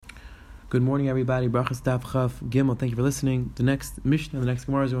Good morning, everybody. Brachas Daf Chaf Gimel. Thank you for listening. The next Mishnah, the next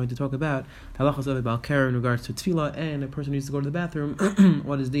Gemara is going to talk about halachas of Baal Kara in regards to tefillah, and a person needs to go to the bathroom.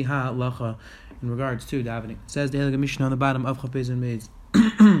 What is the halacha in regards to davening? It says the Halacha Mishnah on the bottom of Chaf Beis and Meiz.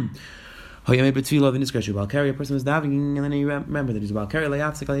 A person is davening, and then you remember that he's Baal Kara.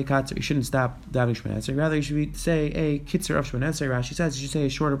 You shouldn't stop davening Shemona Esrei. Rather, you should say a kitzer of Shemona Esrei. Rashi says you should say a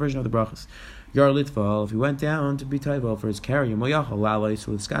shorter version of the brachas. Yar Litval, if he went down to be taival for his carry,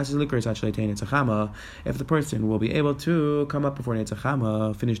 so discuss his liquor, if the person will be able to come up before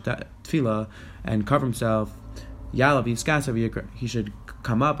Netzachama, finish tefillah, and cover himself, he should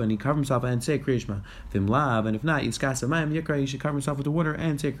come up and he cover himself and say Kriyishma. Vimlav, and if not, he should cover himself with the water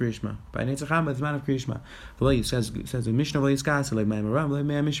and say Kriyishma. By Netzachama, it's the amount of Kriyishma. The says the Mishnah,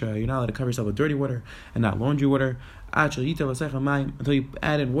 you're not allowed to cover yourself with dirty water and not laundry water. Until you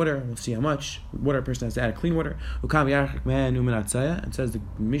add in water, we'll see how much water a person has to add. Clean water. And says the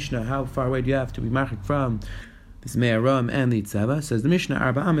Mishnah, how far away do you have to be marchik from this me'aram and the tzava? Says the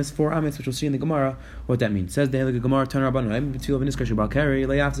Mishnah, 4 amis, which we'll see in the Gemara what that means. Says the Halacha Gemara, Tanar Rabbanan, B'tfil v'niskar shebal keri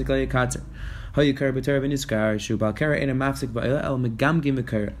le'yafzik le'yakatzer. Hayikar b'Torah v'niskar shebal keri ena mafzik v'ayla el megamgim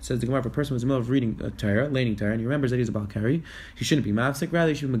v'kara. Says the Gemara, if a person was in the middle of reading a Torah, laning Torah, and he remembers that he's a bal keri, he shouldn't be mafzik, rather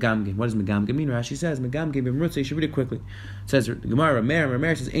he should be megamgim. What does megamgim mean? Rashi says megamgim b'mrutza, you should read it quickly. It says the Gemara,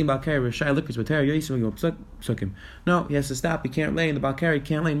 Rameir says ein bal keri r'shai likris b'Torah yoysim psukim. No, he has to stop. He can't lay in the bal keri. He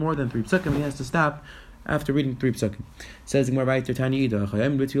can't lay more than 3 psukim. He has to stop after reading 3 psukim. Says the Gemara right there, Tanya Ida, a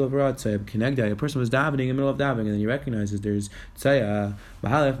person was davening in the middle of davening, and then he recognizes there's tzaya,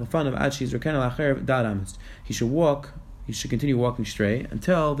 he should continue walking straight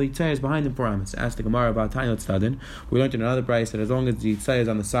until the tzaya is behind him 4 amas. Ask the Gemara about Tanya Tzadin. We learned in another price that as long as the tzaya is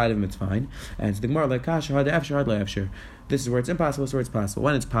on the side of him, it's fine. And so the Gemara like kasha hard efshar. This is where it's impossible, this is where it's possible.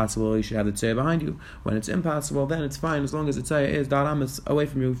 When it's possible, you should have the tzaya behind you. When it's impossible, then it's fine as long as the tzaya is dot amas away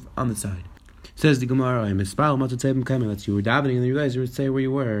from you on the side. Says the Gemara, that you were davening and you realized you would say where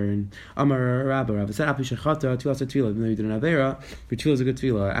you were. And Amar Rabba said, even though you did an Avera, your tefillah is a good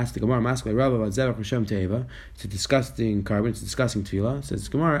tefillah. Asked the Gemara, Maskei Rabba about Zevach Hashem Teva. It's a disgusting carbon, it's a disgusting tefillah. Says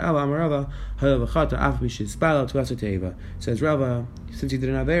the Gemara, Amar Rabba, says Rabba, since you did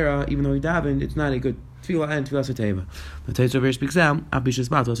an Avera, even though you davened, it's not a good tefillah and tefillah sateva. The Taitz over here speaks out. Abishas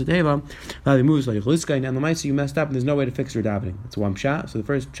batla sateva. He moves like chaliskai. And the ma'aseh you messed up, and there's no way to fix your davening. It's one shot. So the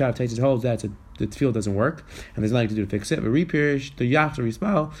first shot of Taitz holds that the tefillah doesn't work, and there's nothing to do to fix it. But repirish the yachs or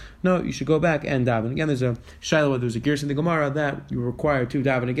rispal. No, you should go back and daven again. There's a shiloh whether there's a gerus in the Gemara that you're required to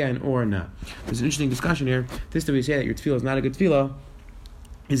daven again or not. There's an interesting discussion here. This to be say that your tefillah is not a good tefillah.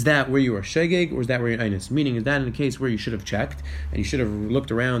 Is that where you are shegeg, or is that where you're einus? Meaning, is that in a case where you should have checked, and you should have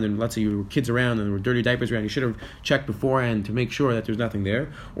looked around, and let's say you were kids around, and there were dirty diapers around, you should have checked beforehand to make sure that there's nothing there?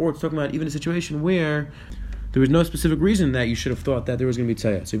 Or it's talking about even a situation where there was no specific reason that you should have thought that there was going to be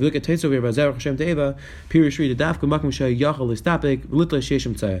tzayah. So if you look at Taitz over here, Zerach Hashem Te'eva, Pirish Read, the Dafka Makim Shay Yachal Listapik, Litla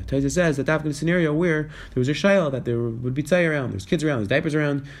Sheshem Tzayah. Taitz says that Dafka in a scenario where there was a shayla, that there would be tzayah around, there's kids around, there's diapers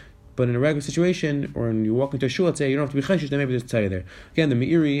around. But in a regular situation, or when you walk into a shul, let's say you don't have to be cheshish, then maybe there's tzayah there. Again, the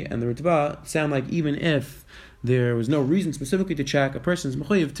Meiri and the Ritva sound like even if there was no reason specifically to check, a person's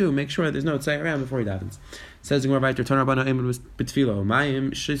mechuyev to make sure that there's no tzayah around before he davens. Says the Gemara right there, Tanar Rabbanan Eimer was b'tefilo, Mayim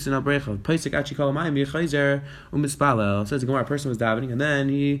shisin al brecha, Pesach achi kol Mayim v'yechayzer u'mispalel. Says the Gemara, a person was davening and then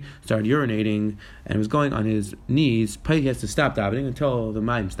he started urinating and was going on his knees. He has to stop davening until the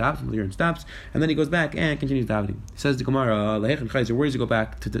Mayim stops, until the urine stops, and then he goes back and continues davening. Says the Gemara, Lehech and Chayzer, where does he go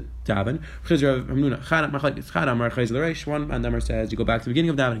back to daven? Chayzer Hamnuna, Chadam Mar Chayzer L'Reish. One Mandamar says you go back to the beginning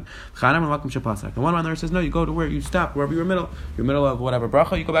of davening. Chadam Mar Lakum Shapasak. And one Mandamar says no, you go to where you stop, wherever you're middle of whatever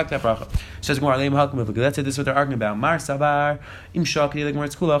bracha, you go back to that bracha. Says Gemara, Leim Halkum. Let's say this is what they're arguing about. Mar Sabar, Im Shakli, like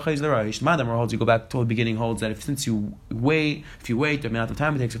Maritz Kula, Chayz L'Reish. Mandamar holds you go back to the beginning, holds that if you wait the amount of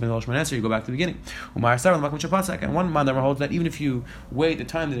time it takes to finish Shemona Esrei, you go back to the beginning. Umar Sabar Lakum Shapasak. And one Mandamar holds that even if you wait the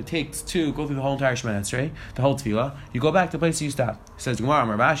time that it takes to go through the whole entire Shemona Esrei, the whole tefillah, you go back to the place you stop. Says Gemara,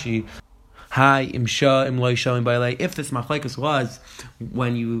 Amar Rashi, Hi Imsha Imloisha Imbailei. If this machlekes was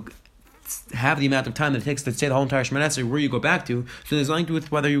when you have the amount of time that it takes to say the whole entire Shemona Esrei, where you go back to, so there's nothing to do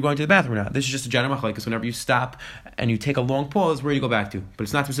with whether you're going to the bathroom or not. This is just a general machlekes. Whenever you stop and you take a long pause, where you go back to, but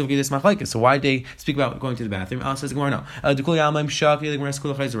it's not specifically this machlekes. So why did they speak about going to the bathroom? Allah says, no. Really,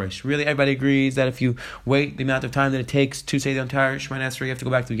 everybody agrees that if you wait the amount of time that it takes to say the entire Shemona Esrei, you have to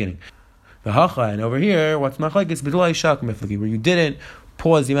go back to the beginning. The hacha, and over here, what's machlekes? Where you didn't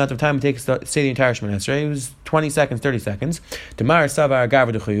pause the amount of time it takes to say the entire Shemona Esrei. It was 20 seconds, 30 seconds. Demar Savar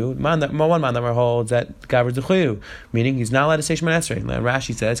Gavar D'Chuyu. One man that holds that Gavar D'Chuyu, meaning he's not allowed to say Shemona Esrei. And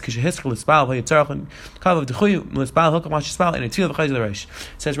Rashi says,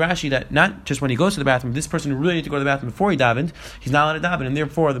 says Rashi that not just when he goes to the bathroom, this person who really needs to go to the bathroom before he davened, he's not allowed to daven, and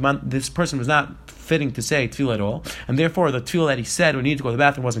therefore this person was not fitting to say tefillah at all, and therefore the tefillah that he said when he needed to go to the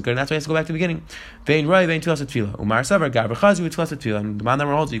bathroom wasn't good, and that's why he has to go back to the beginning. Vein roi, vein tefillah tefillah. Umar savar gavar chazu tefillah, and the man that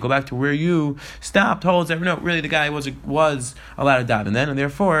holds it, you go back to where you stopped, holds that no, really the guy was allowed to daven then, and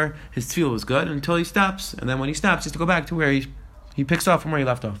therefore his tefillah was good until he stops, and then when he stops, he has to go back to where he picks up from where he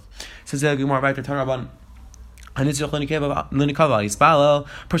left off. Says the Gemara back to Tanraban. A person needs to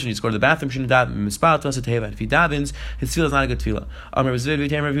go to the bathroom, shouldn't daven. If he davens, his tefillah is not a good tefillah.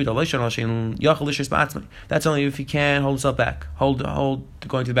 That's only if he can hold himself back, hold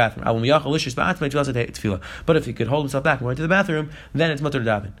going to the bathroom. But if he could hold himself back and going to the bathroom, then it's mutter to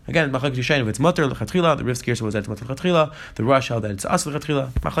daven. Again, if it's mutter l'chatchila, the Riv's Gersa was that it's mutter l'chatchila, the Rosh held that it's as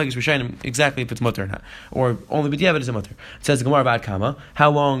l'chatchila. Machlekes Rishonim exactly if it's mutter or not, or only b'diavad is a mutter. It says the Gemara about Kama.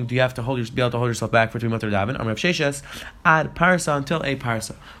 How long do you have to be able to hold yourself back for it to be mutter to daven? Sheshes ad parsa until a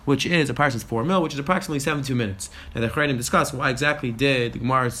parsa, which is a parsa is 4 mil, which is approximately 72 minutes. Now the Chayrim discuss why exactly did the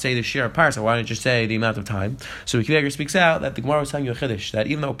Gemara say the share of parsa? Why didn't it just say the amount of time? So the Kiveger speaks out that the Gemara was telling you a chiddush that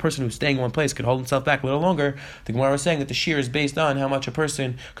even though a person who's staying in one place could hold himself back a little longer, the Gemara was saying that the shear is based on how much a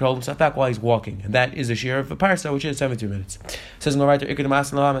person could hold himself back while he's walking, and that is the shear of a parsa, which is 72 minutes. It says in the writer,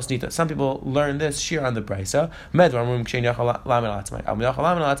 some people learn this shear on the brisa.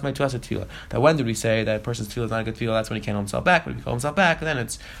 That when did we say that a person's tefillah is not a good tefillah? That's when he can't hold himself back. But if he holds himself back, then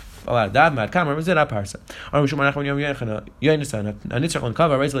it's allowed. A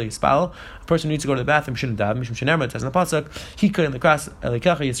person who needs to go to the bathroom shouldn't daven. It says in the pasuk, Hika in the cross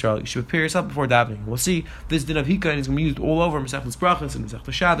Yisrael. You should prepare yourself before davening. We'll see this din of Hika is going to be used all over Masechtas Brachos and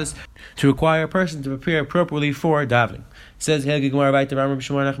Masechtas Shabbos to require a person to prepare appropriately for davening. It says here,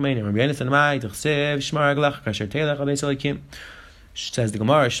 says the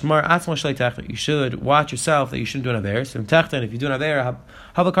Gemara, Shmar atzmo shlei techta. You should watch yourself that you shouldn't do an aver. So techta, and if you do an aver,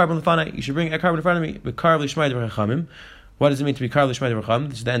 have a carbon lefana. You should bring a carbon in front of me. Be karv l'shmai devar chachamim. What does it mean to be karv l'shmai devar chachamim?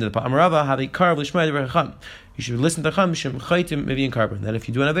 This is the end of the Amarava. Have a karv l'shmai devar chachamim. You should listen to Chacham Shem Chaytim Mevi'in carbon. That if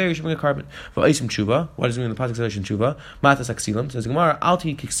you do an aver, you should bring a carbon. V'aisim tshuva. What does it mean in the pasuk says tshuva? Matas aksilim. Says Gemara,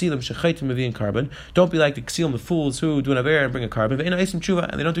 Alti kiksilim shechaytim Mevi'in carbon. Don't be like the ksilim, the fools who do an aver and bring a carbon. Ve'ina aisim tshuva,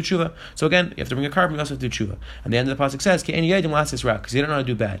 and they don't do tshuva. So again, you have to bring a carbon. You also have to do tshuva. And the end of the pasuk says, Ki ein yedim lasis rak, because they don't know how to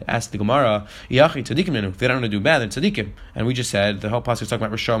do bad. Ask the Gemara, Yachi tzadikim nenu. If they don't know how to do bad, then tzadikim. And we just said the whole pasuk is talking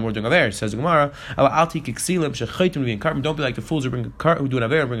about Rishon. We're doing aver. Says the Gemara, Alti kiksilim shechaytim Mevi'in carbon. Don't be like the fools who do an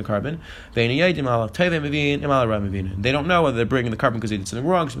aver and bring a carbon. Ve'ina yedim ala tevei Mevi'in imala ra Mevi'in. They don't know whether they're bringing the carbon because they did something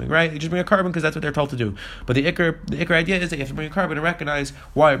wrong, something right. They just bring a carbon because that's what they're told to do. But the ikar idea is that you have to bring a carbon and recognize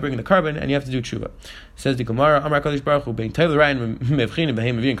why you're bringing the carbon, and you have to do tshuva. Says the Gemara, Amar Kadosh Baruch Hu being Tevil Ryan Mevchinim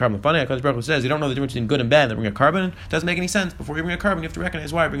Behem Mevi'in carbon lefana. Kadosh Baruch Hu says you don't know the difference between good and bad. They bring a carbon. It doesn't make any sense. Before you bring a carbon, you have to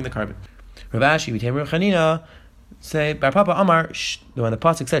recognize why you're bringing the carbon. Rav Ashi v'Tamar Chanina say Bar Papa Amar. When the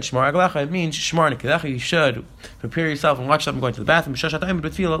pasuk said Shmar Aglacha, it means Shmar Nekilecha. You should prepare yourself and watch yourself going to the bathroom.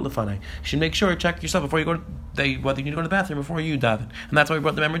 You should make sure check yourself before you go whether you need to go to the bathroom before you daven. And that's why we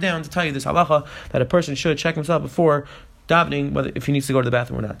brought the member down to tell you this halacha that a person should check himself before davening, whether if he needs to go to the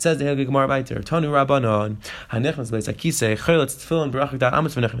bathroom or not. It says the Hilgig Gemara Baiter, Tanu Rabbanon, Hanichnas Beis Akise, Chayletz Tefillin Barachik Da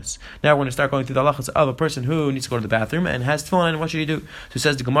Amitz V'Nichnas. Now we're going to start going through the halachas of a person who needs to go to the bathroom and has tefillin, and what should he do? So it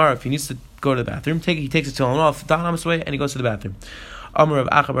says the Gemara, if he needs to go to the bathroom, he takes his tefillin off, Da Amitz way, and he goes to the bathroom. Amar of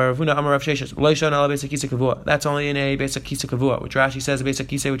Achabar Ravuna, Amar of Sheshes, Loishon Al Beis Akise Kavua. That's only in a Beis Akise Kavua, which Rashi says a Beis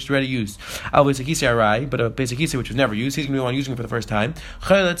Akise which is already used. Al Beis Akise Arai, but a Beis Akise which was never used, he's going to be the one using it for the first time.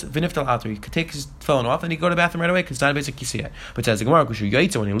 Chayletz V'Niftal Alter. He could take his tefillin off and he go to the bathroom right away because it's not a Beis Akise yet. But says the Gemara, Kushu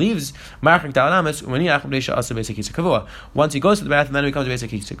Yaitza, when he leaves, Marchik Dal Amis, when he Acham Asa Beis Akise Kavua. Once he goes to the bathroom, then he becomes a Beis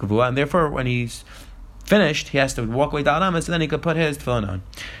Akise Kavua, and therefore when he's finished, he has to walk away down Amas, and then he could put his tefillin on.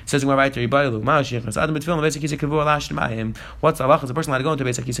 It says what's the halachas? A person allowed to go into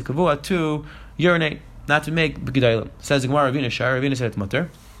Beis Akise Kavua to urinate, not to make b'gedalim. Says the Gemara Ravina Shar. Ravina said it's mutter.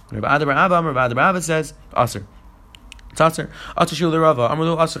 Rabbi Adar says aser. It's aser. Aser shul Rava.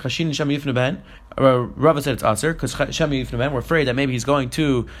 Amru aser chashin shem yifnu ben. Rava said it's aser because shem yifnu ben. We're afraid that maybe he's going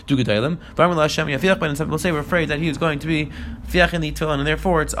to do gedalim. V'amru la shem yafiach ben. And some people say we're afraid that he is going to be fiach in the tefillin, and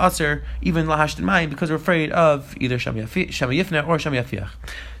therefore it's aser even lahashtin mayim because we're afraid of either shem yifne or shem yafiach.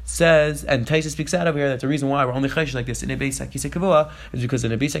 says, and Taisa speaks out over here that the reason why we're only chayshish like this in a Beis HaKisei Kavua is because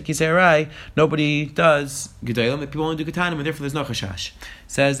in a Beis HaKisei Arai nobody does Gedolim, people only do Ketanim, and therefore there's no chashash.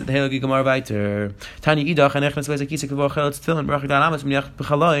 Says the Helagi Gemara weiter. Tani idach and echnas Beis HaKisei Kavua cheletz tefillin barach dal amas mniach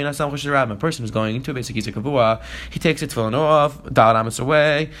b'chaloi nasam chosher rabim. A person is going into a Beis HaKisei Kavua, he takes the tefillin off, dal amas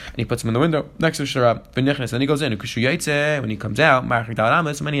away, and he puts them in the window next to Sharab. V'nichnas, then he goes in. Kushu yaitze, when he comes out, barach dal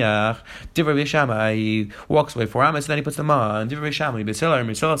amas maniach. Divrei Shammai, he walks away 4 amas, and then he puts them on. Divrei Shammai,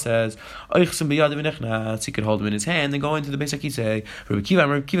 Beisila says, Oichsim b'yad v'nichnas, he could hold them in his hand, then go into the Beis HaKisei.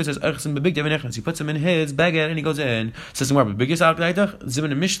 Rabbi Kiva says, Oichsim b'bigdei v'nichnas, he puts them in his baguette and he goes in. Says the Gemara, biggest alkalaitach,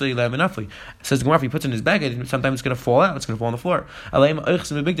 zimin mishli le'em enafli. Says the Gemara, if he puts it in his baguette, sometimes it's going to fall out, it's going to fall on the floor. Aleim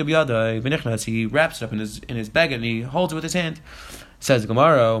Oichsim b'bigdei b'yad v'nichnas, he wraps it up in his baguette and he holds it with his hand. Says the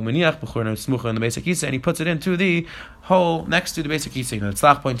Gemara, Maniach b'churna smucha in the Beis HaKisei, and he puts it into the hole next to the Beis HaKisei. Now,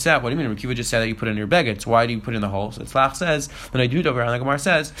 Tzlach points out, what do you mean? Rekiva just said that you put it in your baguette, so why do you put it in the hole? So Tzlach says, when I do it over, and the Gemara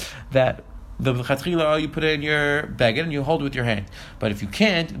says that the chatchila, you put it in your baguette and you hold it with your hand. But if you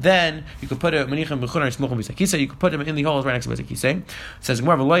can't, then you could put it manichem b'churna smuchim Beis HaKisei. You could put them in the holes right next to Beis HaKisei. It says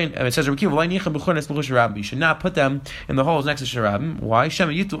it says you should not put them in the holes next to Sharabim. Why?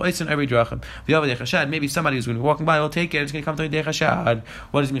 Shema yitu oisin every drachim. V'yavad chashad. Maybe somebody who's going to be walking by will take it. It's going to come to the chashad.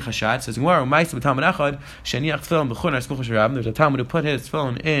 What does it mean chashad? It says Gemara ma'aseh b'talmud echad sheniach tefillin b'churna smuchim Sharabim. There's a Talmud who put his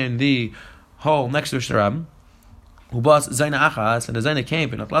tefillin in the hole next to Sharabim. Ubas Zaina Achas, and the Zaina came,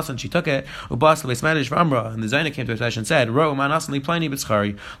 but not Lasan, she took it. Ubas Leis Medish Amra, and the Zaina came to his and said, Ro Manasli Pliny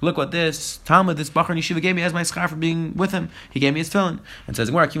B'Schari. Look what this Talmud, this Bachar Yeshiva gave me as my schar for being with him. He gave me his tefillin. And says,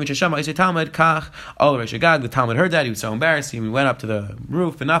 Gemara, Kimich Hashama, I say Talmud, Kach, Ol Reish Agag. The Talmud heard that, he was so embarrassed, he went up to the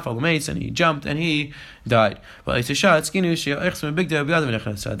roof, and Nafal L'Meitz, and he jumped, and he died. But I say, Shah, it's Skinu, She'echsum Bigda,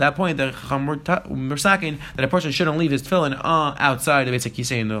 B'Yadav. So at that point, the Chacham were saking that a person shouldn't leave his tefillin outside the Beis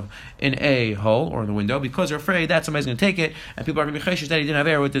HaKisei in a hole, or in the window, because they're afraid that somebody's going to take it, and people are going to be chayshish that he didn't have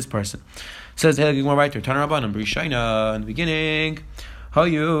air with this person. Says the Helgi Gemara right there, Tanar Rabbanan, B'Rishaina, in the beginning,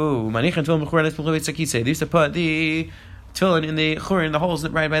 Hayu, Manichan Tefillin B'Chur Nes B'Chur Beis HaKisei. They used to put the tefillin in the chur, in the holes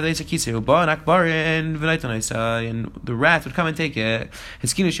right by the Beis HaKisei. Uba Nakbarin V'Naitanais, and the rat would come and take it.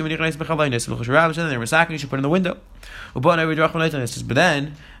 His Kinu Shemani Chanais B'Chavaynes B'Chur Sharab, and they were sacking. You should put it in the window. Uba Nevi Drach V'Naitanais. But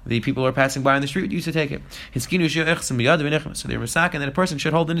then the people who are passing by on the street used to take it. His Kinu Shemani B'Yad V'Nechnas. So they were sacking that a person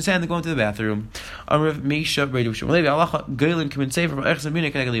should hold in his hand and go into the bathroom. Amrav Misha B'Redu Shem Levi Allah Gailin Kim and Sefer Echsam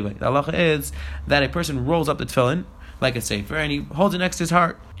B'Nek Levi. The halacha is that a person rolls up the tefillin like a sefer and he holds it next to his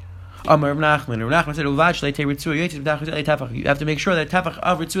heart. Amar Rav Nachman said, you have to make sure that tefach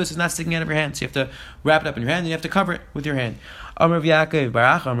of Ritzuas is not sticking out of your hand. So you have to wrap it up in your hand and you have to cover it with your hand. Amar Yaakov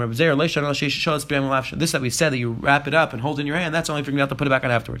Barach, Amar Zer, this that we said that you wrap it up and hold it in your hand, that's only for you to have to put it back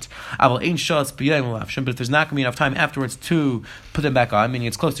on afterwards. But if there's not going to be enough time afterwards to put them back on, meaning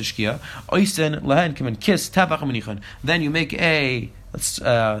it's close to Shkia, then you make a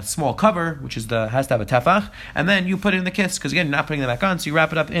small cover, which is has to have a tefach, and then you put it in the kiss, because again, you're not putting them back on, so you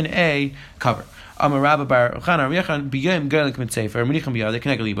wrap it up in a cover. Like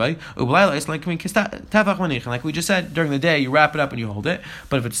we just said, during the day you wrap it up and you hold it,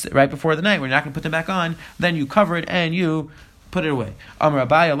 but if it's right before the night when you're not going to put them back on, then you cover it and you put it away. This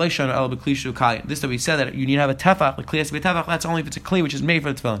that we said that you need to have a tefach, that's only if it's a kli which is made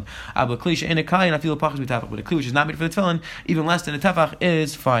for the tefillin. But a kli which is not made for the tefillin, even less than a tefach,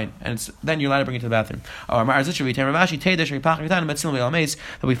 is fine, and then you're allowed to bring it to the bathroom. That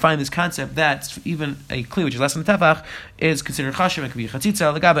we find this concept that even a kli which is less than a tefach is considered chashiv and can be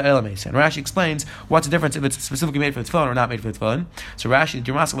chatzitza legaba elames. And Rashi explains what's the difference if it's specifically made for the tefillin or not made for the tefillin. So Rashi,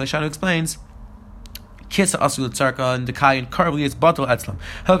 the Dirmas Leishanu explains. Kiss asul tzarka and the kayin karvli is batal etzlam.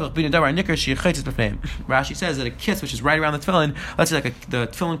 Helkach bin davar nikar she chaytzes b'fneim. Rashi says that a kiss which is right around the tefillin, let's say like the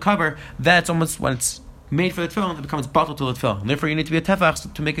tefillin cover, that's almost when it's made for the tefillin, it becomes batal to the tefillin. And therefore, you need to be a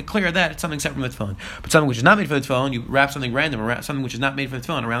tefach to make it clear that it's something separate from the tefillin. But something which is not made for the tefillin, you wrap something random around something which is not made for the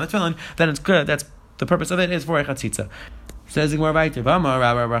tefillin around the tefillin, then it's good. That's the purpose of it is for a chatzitza. Says the Gemara weiter, Rabbi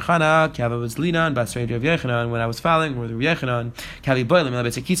Barchana, Kava was Linan, Basrei Rav Yechanan. When I was following with Rav Yechanan, Kavi Boilim,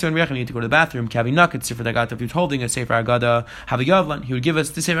 Beis HaKisei and Rav Yechanan, need to go to the bathroom. Kavi Nakat Sefer Agada, if he was holding a Sefer Agada, have a Yavlan, he would give us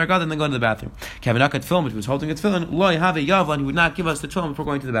the Sefer Agada and then go to the bathroom. Kavi Nakat film, if he was holding a tefillin, Loi have a Yavlan, he would not give us the tefillin before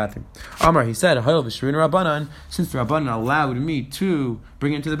going to the bathroom. Amar, he said, Hayol v'Shrin Rabbanan, since the Rabbanan allowed me to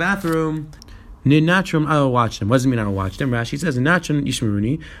bring it to the bathroom, Ninatrum, I will watch them. What does it mean I will watch them? Rashi says, Ninatrum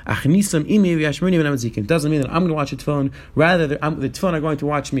Yishmaruni, Achnisam Imi Yashmaruni when I'm Azikin. It doesn't mean that I'm going to watch the tefillin, rather the tefillin are going to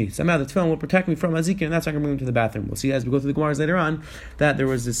watch me. Somehow the tefillin will protect me from Azikin, and that's how I'm going to bring them to the bathroom. We'll see as we go through the Gemaras later on that there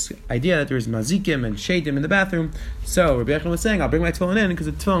was this idea that there was Mazikim and Shadim in the bathroom. So Rabbi Yechon was saying, I'll bring my tefillin in because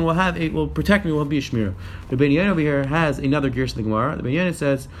the tefillin will protect me, will be a shmir. The Ben Yain over here has another gears of the Gemara. The Ben Yain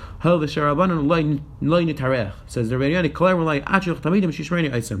says, Hel v'sharabanan loy nitarech. Says the Ben Yain, Kol like Achilch Tamidim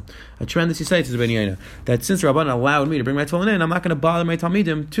Shishreini Aisam. A trend that he cites is Ben Yaina, that since Rabbanan allowed me to bring my tefillin in, I'm not going to bother my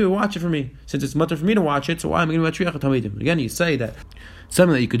Talmidim to watch it for me. Since it's mutter for me to watch it, so why am I going to matriach Talmidim? Again, you say that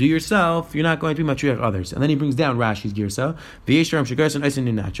something that you could do yourself, you're not going to be matriach others. And then he brings down Rashi's girsa, v'yeshram shegarsan eisen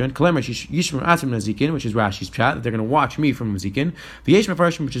in natron, kalemer yishmer asim nazikin, which is Rashi's pshat, that they're going to watch me from nazikin, v'yeshmer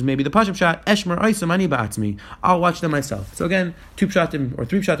farshim, which is maybe the pashup pshat, eshmer eisam ani ba'atzmi, I'll watch them myself. So again, 2 pshatim or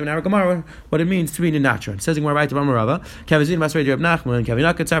 3 pshatim in our Gemara, what it means to be in natron. It says in Gemara right to Ramarava, kavazin masrei Reb Nachman,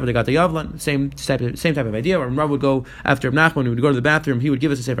 kavinaka tzar v'degat yavlan, same type of idea. Where Rav would go after Reb Nachman, he would go to the bathroom, he would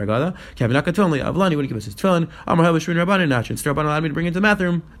give us a sefer gada, kavinaka tefillin avlan, he would give us his tefillin. Amar hel v'shrin Rabbanan natron. So Rabbanan allowed me to bring it to the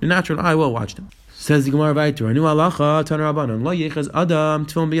bathroom. The natural, I will watch them. Says the Gemara Vayter, Anu alacha Tana Rabbanon lo yechaz adam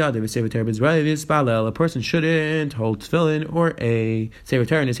tefillin biyadeh v'sevater b'zrayv yispalel. A person shouldn't hold tefillin or a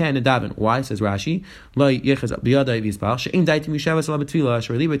sevater in his hand and daven. Why? Says Rashi, lo yechaz biyadeh v'yispal she'in daitim yishavas ala b'tefila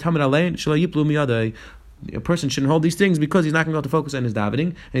sh'reliba tamid alein shelo yiplu miyadeh. A person shouldn't hold these things because he's not going to be able to focus on his davening,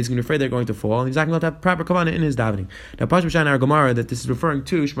 and he's going to be afraid they're going to fall, and he's not going to have proper kavanah in his davening. Now, Pashas B'Shan our Gemara that this is referring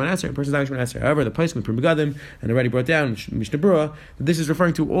to Shemon Esrei, a person's davening Shemon Esrei. However, the place with Begadim and already brought down Mishnah Berurah that this is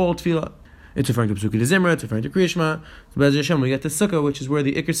referring to all tefillah. It's referring to Pesukei Zimra, it's referring to Kriya Shema. So Be'ez Hashem, when we get to Sukkah, which is where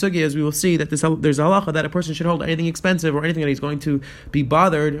the Iker Sugi is, we will see that there's a halacha that a person should hold anything expensive or anything that he's going to be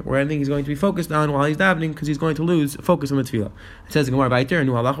bothered or anything he's going to be focused on while he's davening because he's going to lose focus on the tefillah. It says in Gemara Vayter,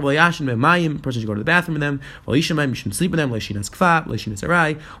 Nu halacha v'layashin be'mayim, a person should go to the bathroom with them, v'layishamayim, you shouldn't sleep with them, v'layshinas kfat, v'layshinas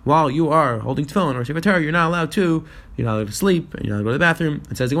arai. While you are holding tefillin or sefer, you're not allowed to sleep, and you're not allowed to go to the bathroom.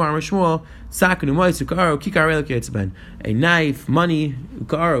 It says in Gemara Shmuel, Sakanu mois ukaro kikar eloketz ben, a knife, money,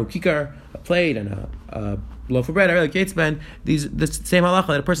 ukaro kikar, a plate and a loaf of bread, the same halacha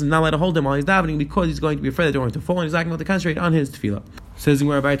that a person is not allowed to hold them while he's davening because he's going to be afraid that they're going to fall and he's not going to concentrate on his tefillah. Says in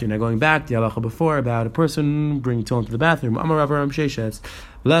Gemara Vayter, now going back to the halacha before about a person bringing tefillin to the bathroom, Amar Rav Aram Sheshes,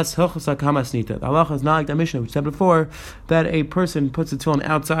 less hochasak hamasnita. The halacha is not like the Mishnah which said before that a person puts the tefillin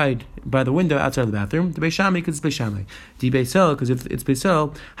outside by the window outside of the bathroom. The Beis Shammai because it's Beis Shammai. The Beis Hillel because if it's Beis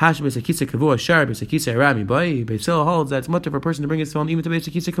Hillel, hash Beis Hakisa Kavua shar Beis Hakisa Rami boy. Beis Hillel holds that it's mutter for a person to bring his tefillin even to Beis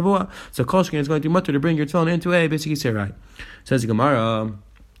Hakisa Kavua. So Kolshkin is going to be mutter to bring your tefillin into a Beis Hakisa Rai. Says the Gemara.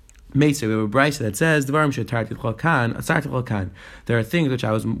 Mesa, we have a brisa that says the varim kan. There are things which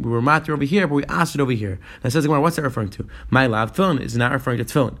we were matter over here, but we asked it over here. That says what's that referring to? My love tefillin is not referring to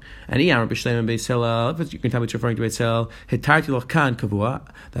tefillin. And you can tell me it's referring to Beis Hillel. Hitarti kan kavua,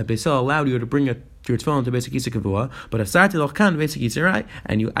 that Beis Hillel allowed you to bring your tefillin to Beis Hakisa Kavua, but asarti kan Beis Hakisa Rai,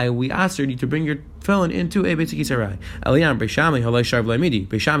 and we asked you to bring your tefillin into a Beis Hakisa Rai. Eliam Beis Shammai halay sharv laimidi.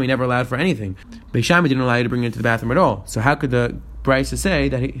 Beis Shammai never allowed for anything. Beis Shammai didn't allow you to bring it into the bathroom at all. So how could the Brisa say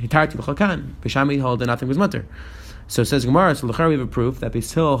that hitarti l'chakan? Beis Shammai hold that nothing was mutter. So it says Gemara, so l'char we have a proof that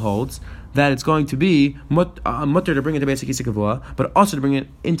Beis Hillel holds that it's going to be mutter to bring it to Beis Hakisa Kavua, but also to bring it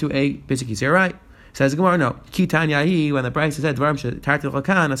into a Beis Hakisa Rai. Says Gemara, no. Ki Tanyahi, when the Brisa said Dvarim shetarti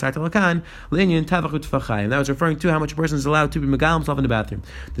l'chakan, asarti l'chakan, l'inyan tavach u'tfachayim. That was referring to how much a person is allowed to be megal himself in the bathroom.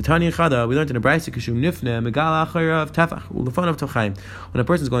 The Tanya Chada, we learned in the Brisa, kishum nifne megal acharav tafach u'lefanav tafachayim. When a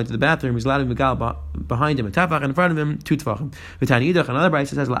person is going to the bathroom, he's allowed to be megal behind him a tafach, and in front of him 2 tefachim. The Tanya Yidach, another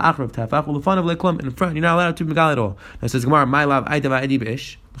Brisa says la'acharav tafach u'lefanav le'klum. In front, you're not allowed to be megal at all. Now says Gemara, my love aydava edi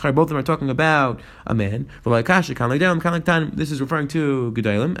b'ish. Both of them are talking about a man. This is referring to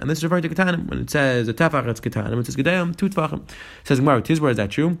Gedalim, and this is referring to Ketanim. When it says a tefach, it's Ketanim. When it says Gedalim, 2 tefachim. It says Gemara, Tizbar, is that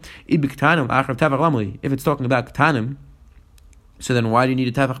true? If it's talking about Ketanim, so then why do you need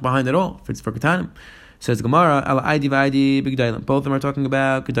a tefach behind it all? If it's for Ketanim. Says Gemara, both of them are talking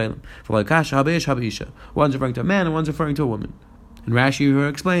about Gedalim. One's referring to a man and one's referring to a woman. And Rashi here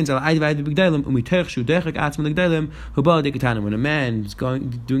explains, when a man is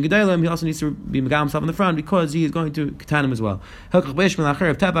doing Gedalim, he also needs to be Megal himself in the front because he is going to Ketanim as well. A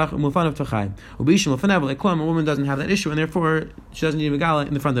woman doesn't have that issue, and therefore she doesn't need Megala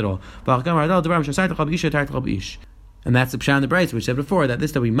in the front at all. And that's the Pshat in the Brisa, which said before that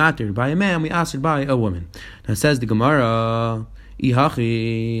this that we mattered by a man, we asked by a woman. Now says the Gemara,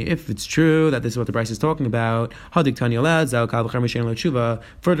 if it's true that this is what the Brisa is talking about, further on in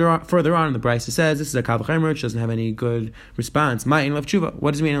the Brisa says this is a Kal V'Chomer which doesn't have any good response. What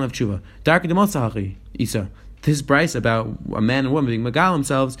does it mean in Lev Tshuva? Darka de Isa. this brisa about a man and woman being magal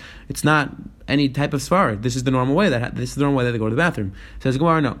themselves, it's not any type of svara. This is the normal way that they go to the bathroom. Says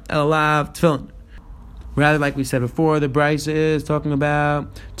Gemara, no, elav tefillin. Rather, like we said before, the brisa is talking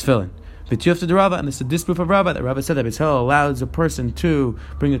about tefillin. V'tiyufta de Rava, and this is a disproof of Rava, that Rava said that Beis Hillel allows a person to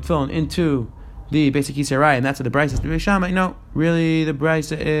bring the tefillin into the basic Yisrael, and that's what the brisa is. Beis Shammai, no, really the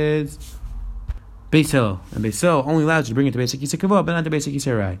brisa is Beis Hillel, and Beis Hillel only allows you to bring it to basic Yisrael Kavod, but not to basic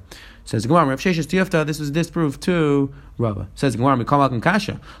Yisrael. Says the Gemara, Rav Sheshes Tiyufta, this was a disproof to Rava. Says the Gemara, Mikol Malkan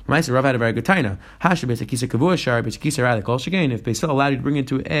Kasha. L'maisa, Rava had a very good taina. Hasha basic Yisrael Kavod shar basic Yisrael Kol Shekain. If Beis Hillel allowed you to bring it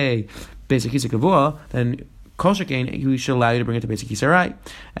to a basic Yisrael Kavod, then Kol Shekain, he should allow you to bring it to basic Yisrael.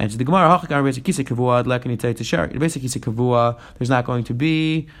 And to the Gemara, Hachakar basic Yisrael Kavod lekani tzay to shar. In basic Yisrael Kavod, there's not going to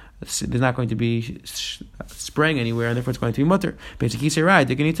be spraying anywhere, and therefore it's going to be mutter. Basic Yisrael,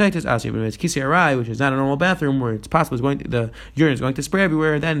 dignititis asi. But basic Yisrael, which is not a normal bathroom where it's possible the urine is going to spray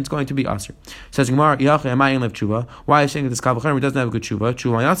everywhere, then it's going to be aser. Says Gemara, why is saying that this kal v'chomer doesn't have a good tshuva?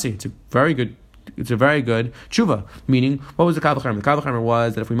 Tshuva yasi. It's a very good tshuva. Meaning, what was the kal v'chomer? The kal v'chomer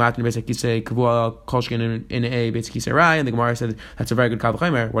was that if we matin in basic Yisrael kavua kolshkin in a basic Yisrael, and the Gemara said that's a very good kal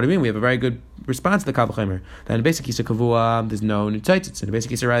v'chomer. What do you mean? We have a very good response to the kal v'chomer. Then in basic Yisrael kavua, there's no nitzitzis. In the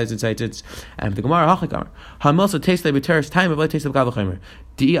basic Yisrael, there's nitzitzis. And the Gemara hachakar hamilsa taste like b'teres time of like taste of kal v'chomer.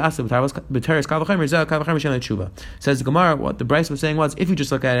 Di asa b'teres kal v'chomer zeh kal v'chomer shen tshuva. Says the Gemara, what the Bryce was saying was, if you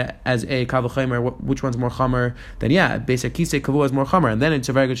just look at it as a kal v'chomer, which one's more chamer? Then yeah, basic Yisrael kavua is more chamer, and then it's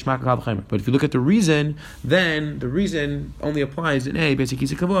a very good shmak kal v'chomer. But if you look at the reason, then the reason only applies in a basic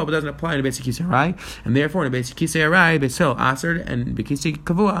Yisrael kavua, but doesn't apply in a basic Yisrael Arai, and therefore in a basic Yisrael Arai, Beis Hillel aser, and basic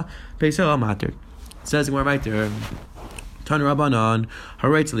kavua, Beis Hillel mater. Says more right there. Tanu Rabbanon,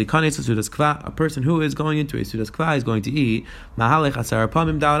 Haraitali Kanes Sudas Kva, a person who is going into a Sudas Kva is going to eat Mahalech Asar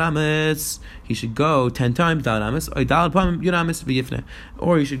Pamim Dalamis. He should go 10 times Dalamis, or Dal Pamim Yunamis V'Yifne.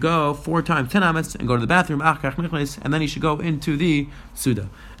 Or he should go 4 times 10 Amis and go to the bathroom, and then he should go into the Suda.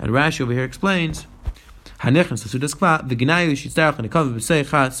 And Rashi over here explains that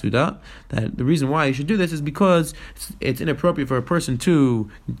the reason why you should do this is because it's inappropriate for a person to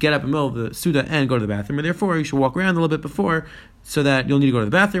get up in the middle of the Suda and go to the bathroom, and therefore you should walk around a little bit before, so that you'll need to go to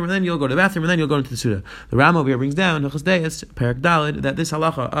the bathroom, and then you'll go to the bathroom, and then you'll go into the Suda. The Rama over here brings down Parak Dalid, that this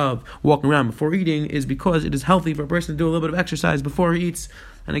halacha of walking around before eating is because it is healthy for a person to do a little bit of exercise before he eats.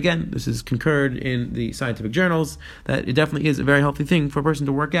 And again, this is concurred in the scientific journals, that it definitely is a very healthy thing for a person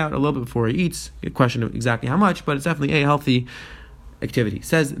to work out a little bit before he eats. A question of exactly how much, but it's definitely a healthy activity.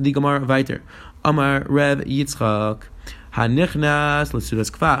 Says the Gemara Vayter, Amar Rev Yitzchak, Hanichnas l'sudas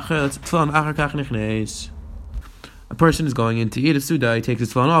kva chetz tefillin achar kach nichnes. A person is going in to eat a Suda, he takes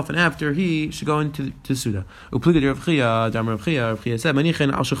his tefillin off, and after he should go into the Suda. Upliga Rav Chia, Damar Rav Chia said,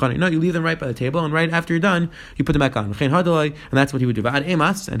 Manichin al shulchan. No, you leave them right by the table, and right after you're done, you put them back on. And that's what he would do.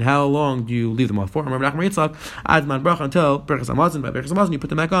 And how long do you leave them off for? Until Berachas Hamazon. By Berachas Hamazon, you put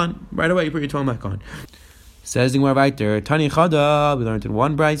them back on. Right away, you put your tefillin back on. Says the Gemara right there, Tani Chada, we learned in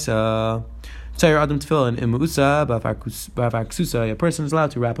one brisa. Adam tefillin in Musa, a person is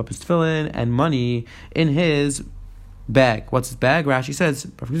allowed to wrap up his tefillin and money in his bag. What's his bag? Rashi says,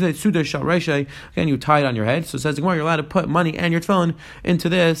 again, you tie it on your head. So it says, you're allowed to put money and your tefillin into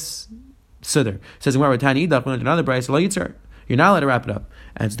this siddur. It says, another brayso, you're not allowed to wrap it up.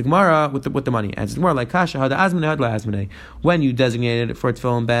 And it's the Gemara with the money. And it's the Gemara like Kasha, hada azmane, hada azmane. When you designated it for a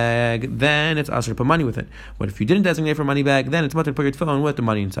tefillin bag, then it's asur to put money with it. But if you didn't designate for a money bag, then it's mutter to put your tefillin with the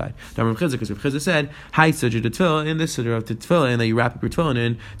money inside. Because Rav Chizah said, Hi sudra the tefillin, in this sudra of the tefillin that you wrap up your tefillin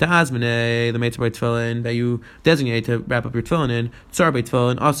in, the azmane, the meitzah by tefillin that you designate to wrap up your tefillin in, tsar by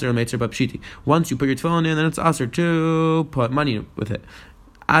tefillin, asur meitzah by pshiti. Once you put your tefillin in, then it's asur to put money with it.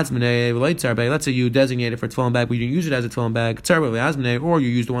 Let's say you designate it for a tefillin bag, but you use it as a tefillin bag, or you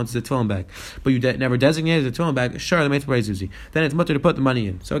use the ones as a tefillin bag, but you never designated as a tefillin bag. Then it's mutter to put the money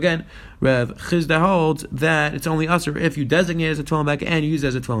in. So again, Rav Chizda holds that it's only usher if you designate it as a tefillin bag and use it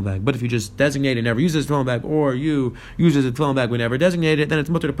as a tefillin bag. But if you just designate it and never use it as a tefillin bag, or you use it as a tefillin bag but never designate it, then it's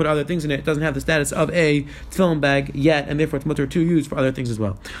mutter to put other things in it. It doesn't have the status of a tefillin bag yet, and therefore it's mutter to use for other things as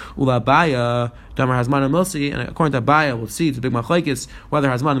well. Ula Baya, Damar Hazman and Milsi, and according to Baya, we'll see it's a big machlekes whether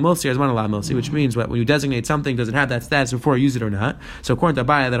Hazman and Milsi or Hazman and La Milsi, which means that when you designate something, does it have that status before you use it or not? So according to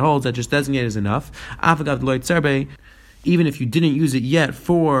Baya, that holds that just designate is enough. Afagav Deloit Serbe, even if you didn't use it yet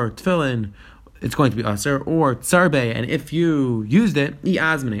for tefillin, it's going to be aser, or tsarbe, and if you used it,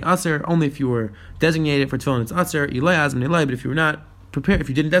 azmane aser, only if you were designated for tefillin, it's aser, ilay azmane ilay, but if you were not prepared, if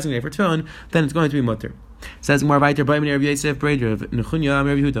you didn't designate for tefillin, then it's going to be mutter. Says more weiter by Rabbi Yosef Breder of Nechunya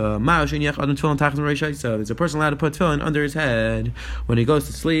Rabbi Yehuda. Is a person allowed to put tefillin under his head when he goes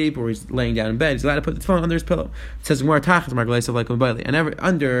to sleep or he's laying down in bed? He's allowed to put the tefillin under his pillow. It says more tachas margleisav like and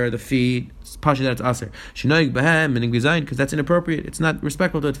under the feet. Pasha that it's aser. Shinoig behem meaning bizayin because that's inappropriate. It's not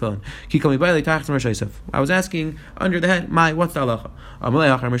respectful to a tefillin. Kikami bailei tachas margleisav. I was asking under the head. What's the halacha?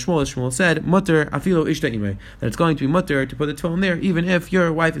 Shmuel said mutter afilo ishta imei that it's going to be mutter to put the tefillin there even if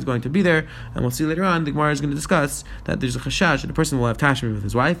your wife is going to be there. And we'll see later on the Gemara is going to discuss that there's a chashash that the person will have tashmish with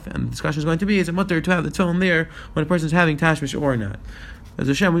his wife, and the discussion is going to be is it mutter to have the tefillin there when a person is having tashmish or not. As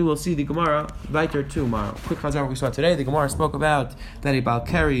Hashem, we will see the Gemara weiter tomorrow. Quick chazar what we saw today. The Gemara spoke about that a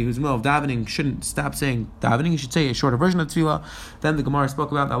Balkari who's in the middle of davening shouldn't stop saying davening. He should say a shorter version of tefillah. Then the Gemara spoke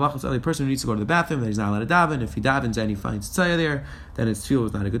about the halachos of a person who needs to go to the bathroom that he's not allowed to daven. If he davens and he finds tzaya there, then his tefillah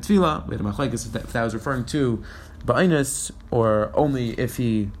is not a good tefillah. We had a machlekes if that was referring to ba'inus or only if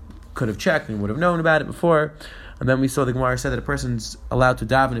he could have checked and would have known about it before. And then we saw the Gemara said that a person's allowed to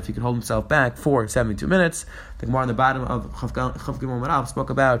daven if he can hold himself back for 72 minutes. The Gemara on the bottom of Chav Gimel Marav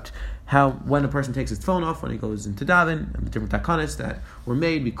spoke about how when a person takes his phone off when he goes into daven, and the different takanas that were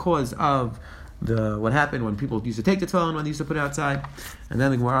made because of what happened when people used to take the phone when they used to put it outside. And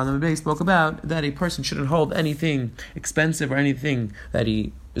then the Gemara on the base spoke about that a person shouldn't hold anything expensive or anything that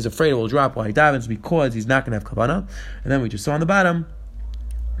he is afraid it will drop while he davens because he's not going to have kavanah. And then we just saw on the bottom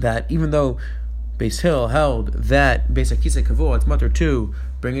that even though Beis Hill held that Beis Akisei Kavua, it's mutter to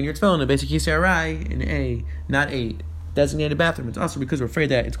bring in your tefillin to Beis Akisei Arai in not a designated bathroom. It's also because we're afraid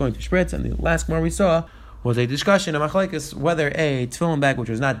that it's going to spritz. And the last more we saw was a discussion of machlekes whether a tefillin bag which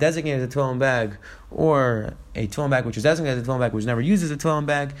was not designated as a tefillin bag or a tefillin bag which is designated as a tefillin bag which never used as a tefillin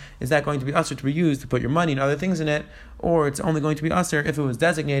bag, is that going to be usher to be used to put your money and other things in it, or it's only going to be usher if it was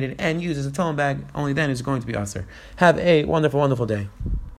designated and used as a tefillin bag, only then is it going to be usher. Have a wonderful, wonderful day.